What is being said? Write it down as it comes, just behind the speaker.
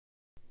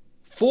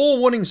4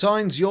 warning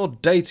signs you're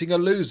dating a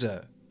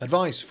loser.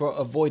 Advice for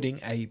avoiding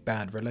a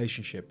bad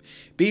relationship.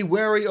 Be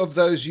wary of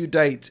those you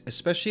date,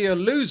 especially a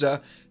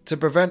loser, to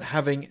prevent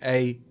having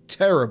a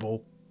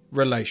terrible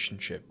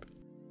relationship.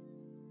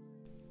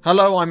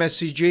 Hello, I'm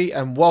SCG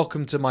and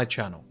welcome to my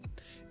channel.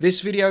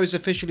 This video is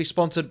officially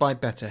sponsored by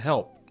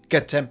BetterHelp.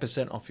 Get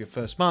 10% off your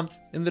first month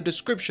in the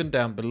description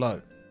down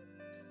below.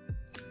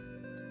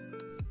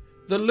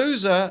 The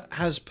loser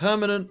has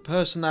permanent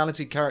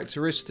personality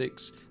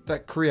characteristics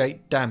that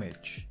create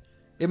damage.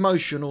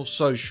 Emotional,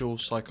 social,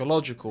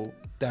 psychological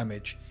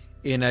damage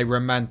in a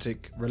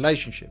romantic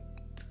relationship.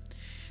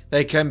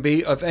 They can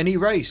be of any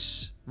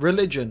race,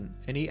 religion,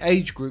 any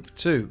age group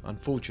too,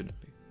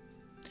 unfortunately.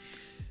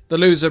 The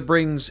loser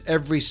brings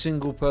every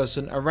single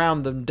person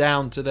around them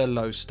down to their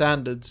low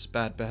standards,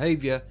 bad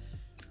behaviour,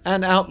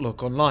 and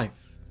outlook on life.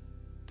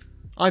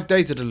 I've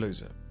dated a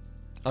loser.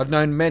 I've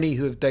known many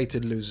who have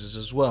dated losers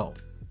as well.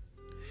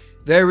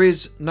 There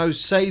is no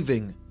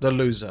saving the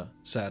loser,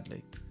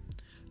 sadly.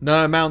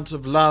 No amount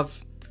of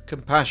love,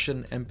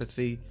 compassion,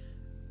 empathy,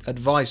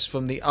 advice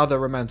from the other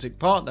romantic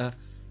partner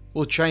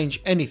will change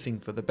anything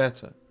for the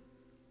better.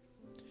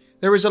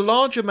 There is a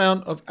large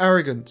amount of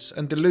arrogance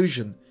and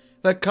delusion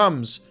that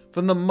comes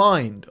from the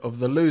mind of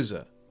the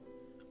loser.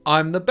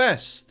 I'm the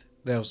best,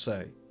 they'll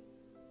say.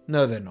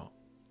 No, they're not.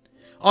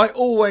 I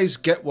always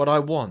get what I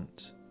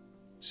want.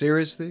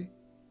 Seriously?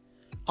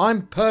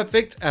 I'm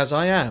perfect as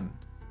I am.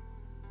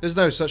 There's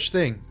no such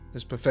thing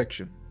as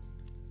perfection.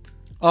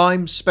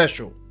 I'm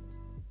special.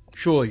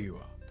 Sure you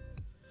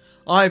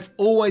are. I've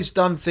always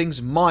done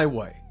things my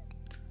way.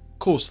 Of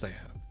course they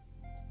have.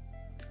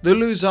 The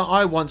loser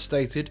I once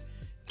dated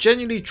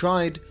genuinely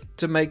tried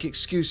to make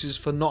excuses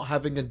for not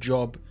having a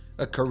job,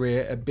 a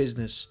career, a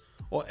business,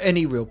 or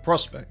any real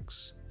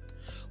prospects.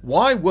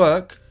 Why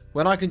work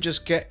when I can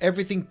just get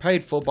everything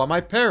paid for by my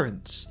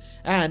parents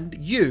and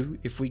you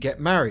if we get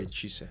married,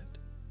 she said.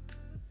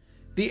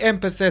 The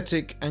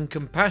empathetic and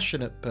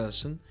compassionate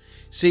person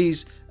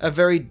sees a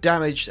very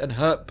damaged and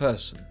hurt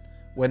person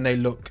when they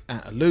look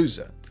at a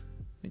loser,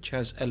 which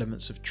has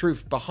elements of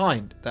truth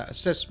behind that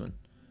assessment.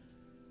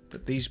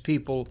 But these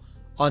people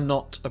are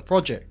not a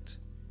project.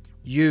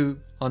 You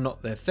are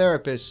not their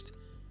therapist.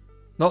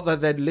 Not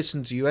that they'd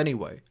listen to you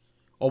anyway,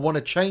 or want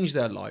to change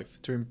their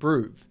life to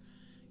improve.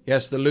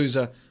 Yes, the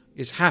loser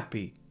is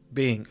happy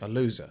being a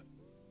loser.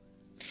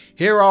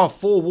 Here are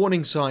 4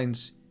 warning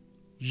signs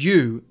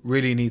you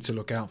really need to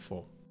look out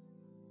for.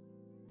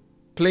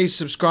 Please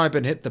subscribe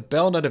and hit the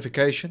bell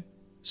notification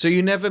so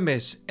you never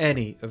miss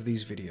any of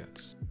these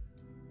videos.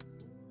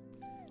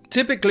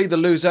 Typically, the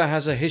loser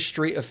has a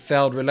history of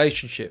failed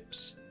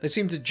relationships. They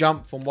seem to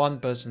jump from one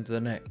person to the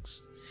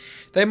next.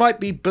 They might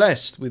be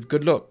blessed with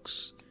good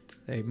looks.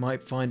 They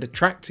might find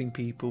attracting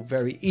people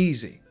very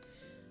easy.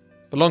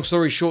 But long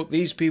story short,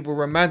 these people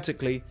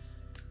romantically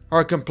are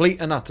a complete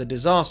and utter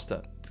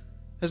disaster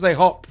as they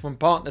hop from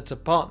partner to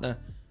partner,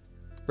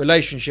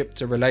 relationship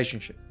to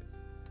relationship,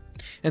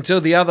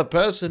 until the other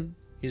person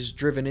is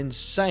driven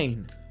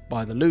insane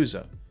by the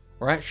loser,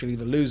 or actually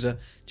the loser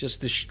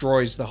just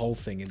destroys the whole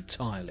thing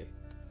entirely.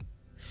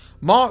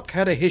 Mark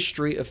had a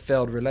history of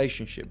failed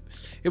relationship.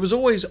 It was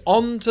always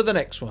on to the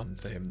next one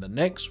for him, the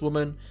next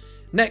woman,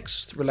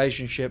 next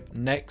relationship,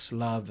 next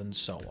love, and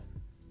so on.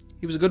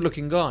 He was a good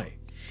looking guy.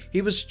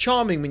 He was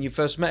charming when you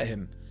first met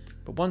him,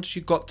 but once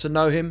you got to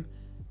know him,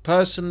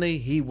 personally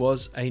he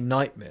was a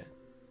nightmare,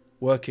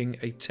 working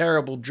a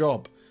terrible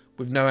job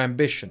with no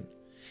ambition.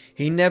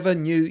 He never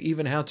knew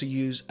even how to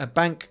use a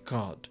bank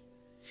card.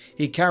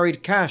 He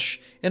carried cash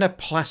in a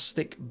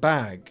plastic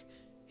bag.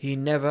 He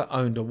never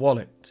owned a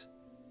wallet.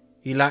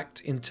 He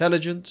lacked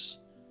intelligence,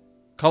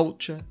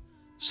 culture,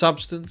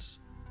 substance.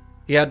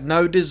 He had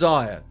no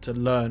desire to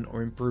learn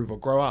or improve or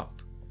grow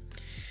up.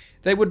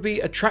 They would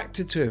be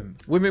attracted to him.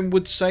 Women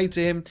would say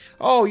to him,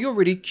 "Oh, you're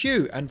really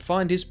cute," and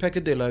find his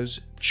peccadillos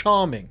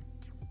charming.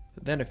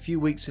 But then a few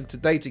weeks into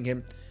dating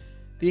him,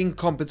 the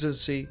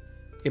incompetency,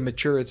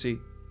 immaturity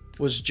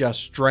was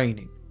just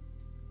draining.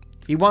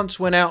 He once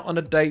went out on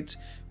a date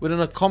with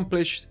an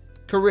accomplished,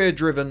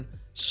 career-driven,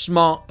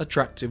 smart,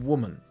 attractive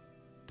woman.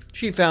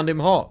 She found him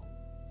hot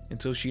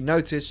until she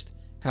noticed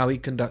how he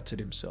conducted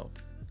himself.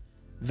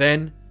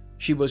 Then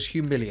she was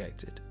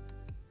humiliated.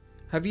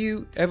 "Have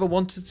you ever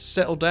wanted to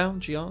settle down?"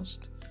 she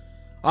asked.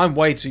 "I'm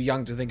way too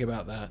young to think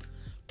about that.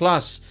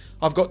 Plus,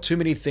 I've got too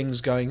many things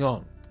going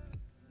on."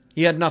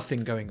 He had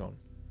nothing going on.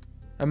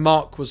 And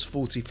Mark was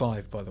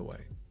 45, by the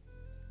way.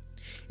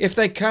 If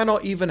they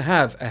cannot even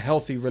have a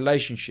healthy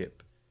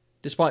relationship,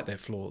 despite their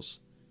flaws,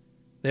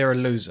 they're a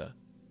loser.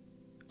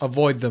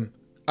 Avoid them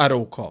at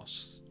all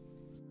costs.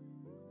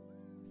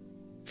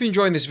 If you're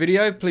enjoying this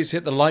video, please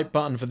hit the like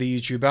button for the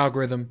YouTube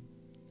algorithm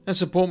and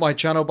support my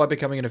channel by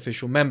becoming an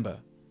official member.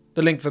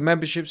 The link for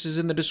memberships is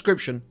in the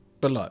description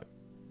below.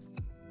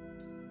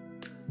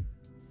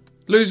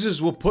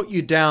 Losers will put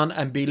you down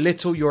and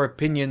belittle your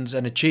opinions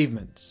and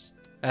achievements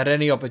at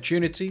any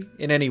opportunity,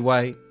 in any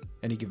way,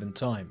 any given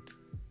time.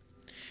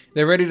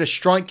 They're ready to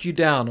strike you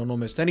down on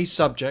almost any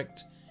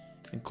subject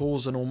and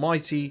cause an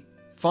almighty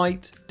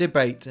fight,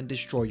 debate, and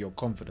destroy your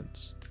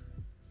confidence.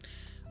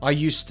 I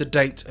used to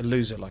date a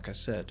loser, like I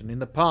said, and in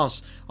the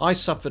past I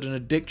suffered an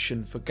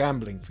addiction for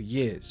gambling for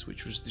years,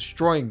 which was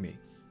destroying me,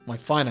 my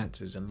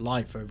finances, and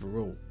life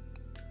overall.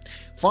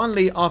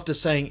 Finally, after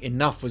saying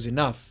enough was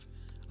enough,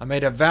 I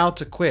made a vow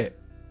to quit,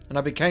 and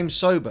I became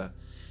sober,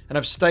 and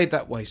I've stayed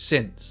that way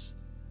since.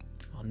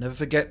 I'll never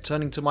forget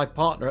turning to my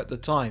partner at the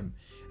time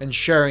and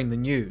sharing the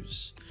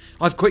news.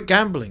 "I've quit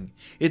gambling.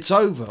 It's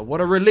over.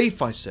 What a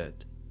relief," I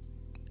said.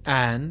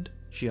 "And?"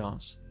 she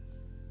asked.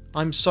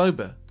 "I'm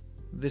sober.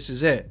 This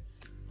is it.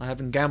 I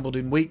haven't gambled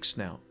in weeks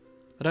now.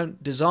 I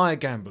don't desire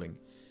gambling.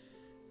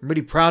 I'm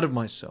really proud of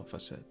myself," I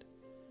said.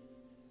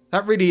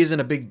 "That really isn't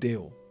a big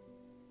deal.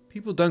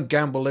 People don't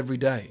gamble every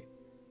day.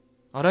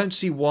 I don't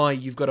see why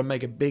you've got to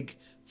make a big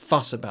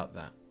fuss about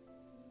that."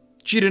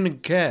 She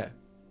didn't care.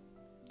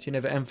 She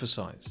never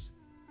emphasized.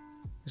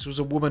 This was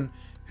a woman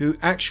who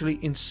actually,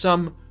 in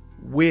some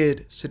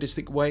weird,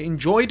 sadistic way,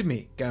 enjoyed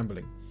me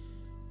gambling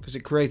because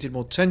it created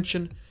more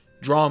tension,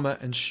 drama,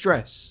 and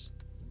stress.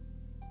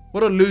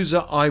 What a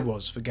loser I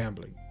was for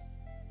gambling.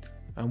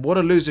 And what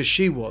a loser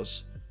she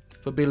was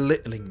for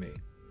belittling me.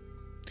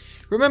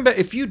 Remember,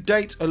 if you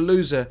date a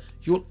loser,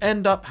 you'll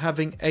end up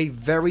having a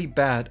very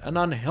bad and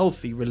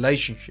unhealthy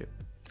relationship.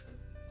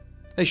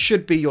 They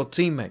should be your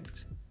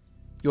teammate,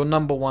 your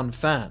number one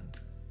fan,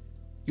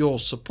 your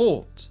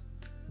support,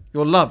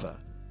 your lover,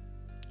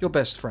 your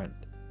best friend.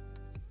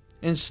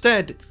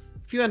 Instead,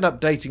 if you end up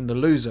dating the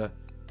loser,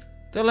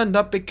 they'll end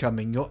up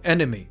becoming your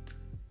enemy,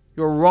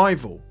 your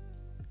rival,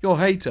 your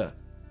hater,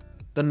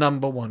 the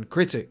number one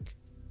critic.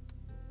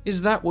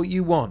 Is that what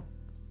you want?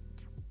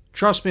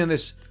 Trust me on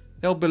this,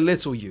 they'll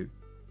belittle you.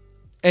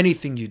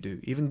 Anything you do,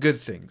 even good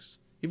things,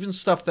 even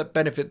stuff that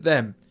benefit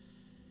them,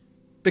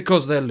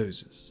 because they're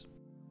losers.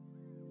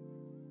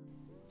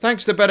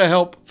 Thanks to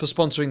BetterHelp for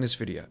sponsoring this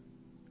video.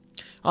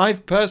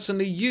 I've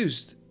personally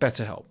used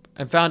BetterHelp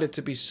and found it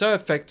to be so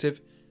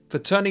effective for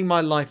turning my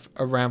life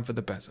around for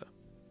the better.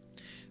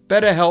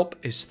 BetterHelp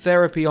is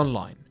therapy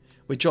online,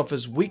 which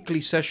offers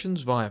weekly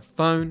sessions via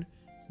phone,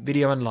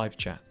 video and live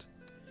chat.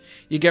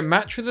 You get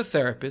matched with a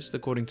therapist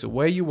according to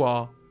where you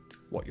are,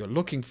 what you're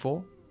looking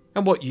for,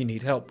 and what you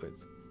need help with.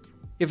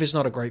 If it's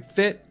not a great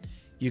fit,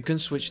 you can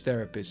switch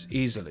therapists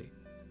easily.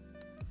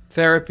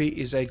 Therapy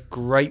is a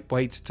great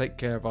way to take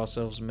care of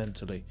ourselves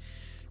mentally,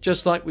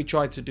 just like we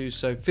try to do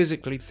so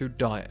physically through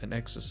diet and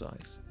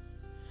exercise.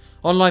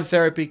 Online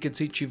therapy can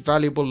teach you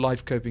valuable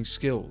life coping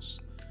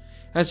skills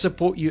and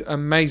support you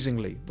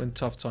amazingly when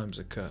tough times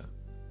occur.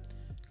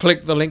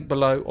 Click the link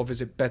below or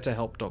visit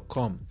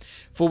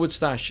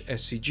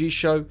betterhelp.com/SCG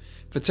show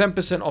for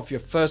 10% off your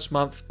first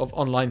month of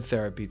online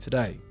therapy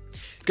today.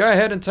 Go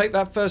ahead and take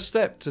that first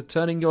step to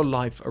turning your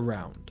life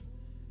around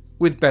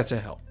with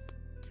BetterHelp.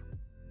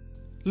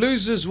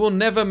 Losers will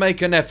never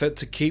make an effort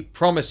to keep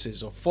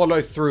promises or follow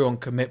through on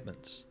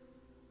commitments.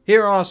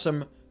 Here are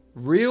some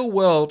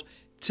real-world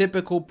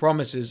typical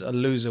promises a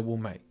loser will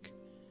make.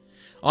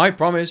 "I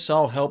promise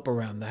I'll help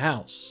around the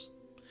house."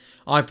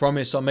 "I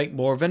promise I'll make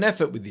more of an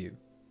effort with you."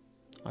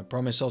 "I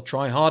promise I'll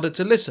try harder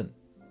to listen."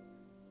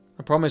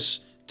 "I promise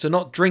to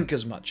not drink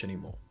as much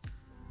anymore."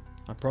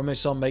 "I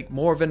promise I'll make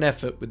more of an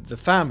effort with the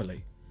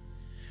family."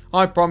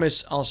 "I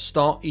promise I'll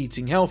start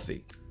eating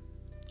healthy."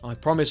 "I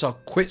promise I'll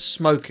quit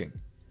smoking."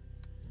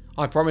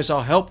 "I promise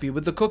I'll help you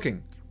with the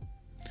cooking."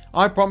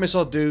 "I promise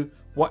I'll do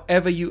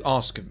whatever you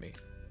ask of me."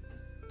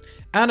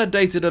 Anna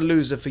dated a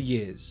loser for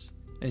years,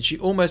 and she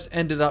almost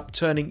ended up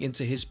turning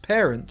into his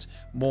parent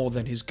more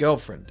than his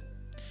girlfriend.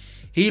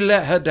 He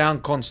let her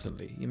down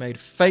constantly. He made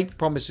fake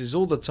promises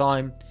all the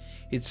time.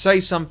 He'd say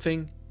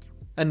something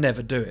and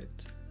never do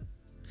it.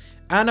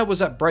 Anna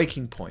was at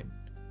breaking point.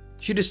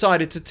 She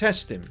decided to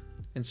test him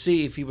and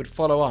see if he would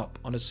follow up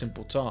on a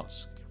simple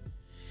task.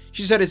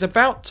 She said, "It's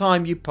about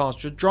time you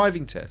passed your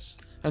driving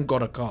test and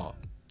got a car.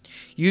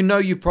 You know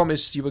you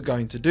promised you were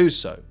going to do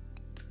so."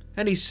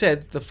 And he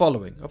said the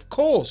following: "Of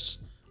course,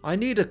 I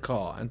need a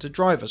car and to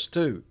drive us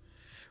too,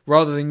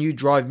 rather than you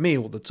drive me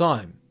all the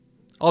time.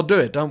 I'll do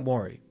it, don't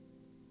worry."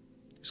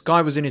 This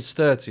guy was in his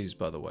 30s,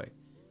 by the way,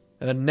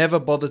 and had never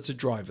bothered to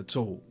drive at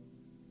all.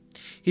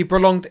 He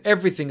prolonged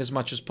everything as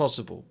much as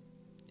possible.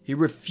 He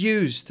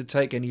refused to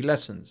take any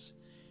lessons.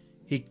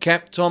 He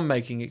kept on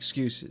making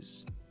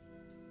excuses.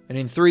 And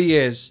in 3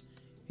 years,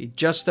 he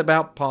just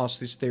about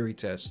passed his theory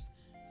test,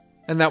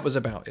 and that was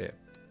about it.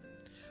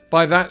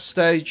 By that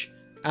stage,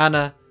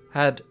 Anna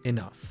had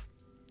enough.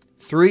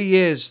 3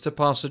 years to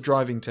pass a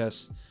driving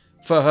test,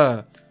 for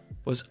her,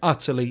 was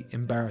utterly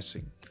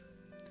embarrassing.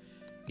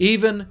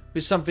 Even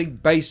with something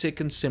basic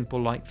and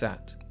simple like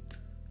that,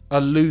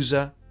 a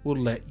loser will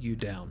let you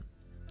down.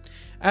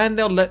 And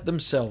they'll let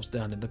themselves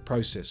down in the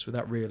process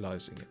without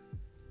realizing it.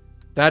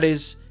 That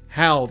is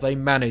how they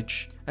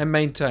manage and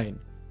maintain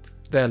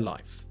their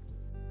life.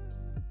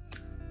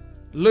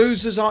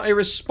 Losers are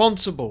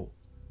irresponsible.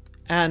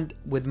 And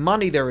with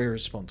money, they're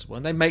irresponsible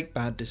and they make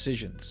bad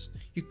decisions.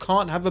 You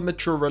can't have a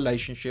mature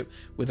relationship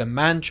with a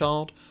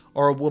man-child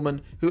or a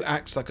woman who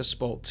acts like a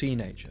spoiled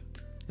teenager.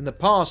 In the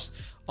past,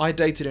 I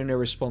dated an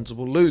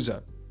irresponsible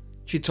loser.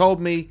 She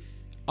told me,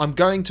 "I'm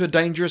going to a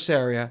dangerous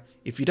area.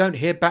 If you don't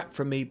hear back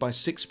from me by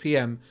 6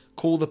 p.m,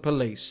 call the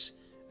police."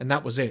 And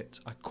that was it.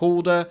 I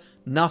called her,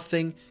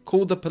 nothing,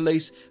 called the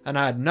police, and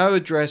I had no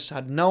address,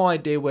 had no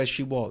idea where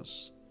she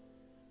was.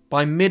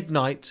 By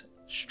midnight,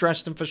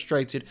 stressed and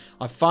frustrated,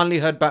 I finally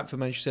heard back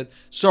from her and she said,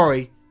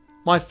 "Sorry,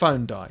 my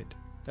phone died.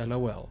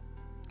 LOL.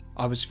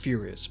 I was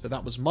furious, but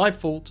that was my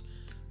fault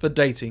for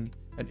dating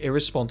an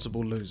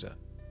irresponsible loser.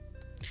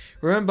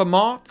 Remember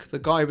Mark, the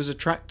guy who was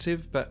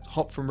attractive but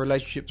hopped from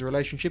relationship to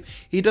relationship?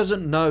 He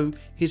doesn't know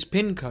his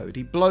PIN code.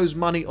 He blows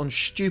money on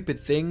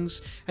stupid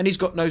things and he's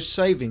got no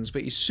savings,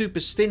 but he's super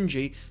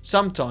stingy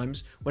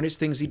sometimes when it's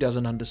things he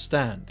doesn't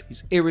understand.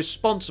 He's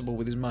irresponsible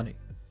with his money.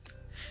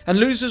 And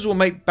losers will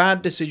make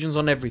bad decisions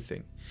on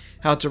everything.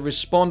 How to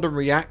respond and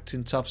react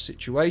in tough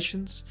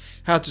situations,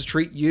 how to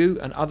treat you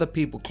and other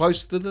people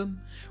close to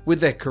them, with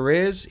their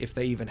careers, if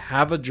they even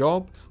have a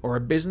job or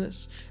a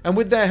business, and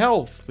with their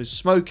health, with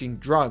smoking,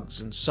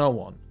 drugs, and so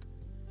on.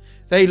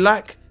 They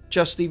lack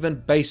just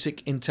even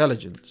basic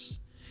intelligence,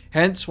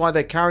 hence why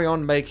they carry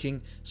on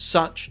making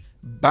such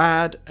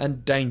bad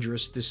and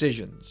dangerous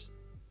decisions.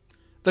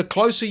 The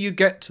closer you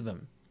get to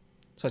them,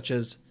 such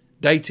as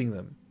dating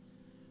them,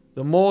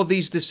 the more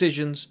these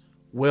decisions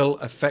will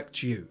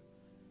affect you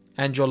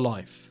and your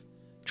life.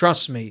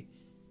 Trust me,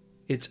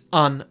 it's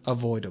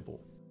unavoidable.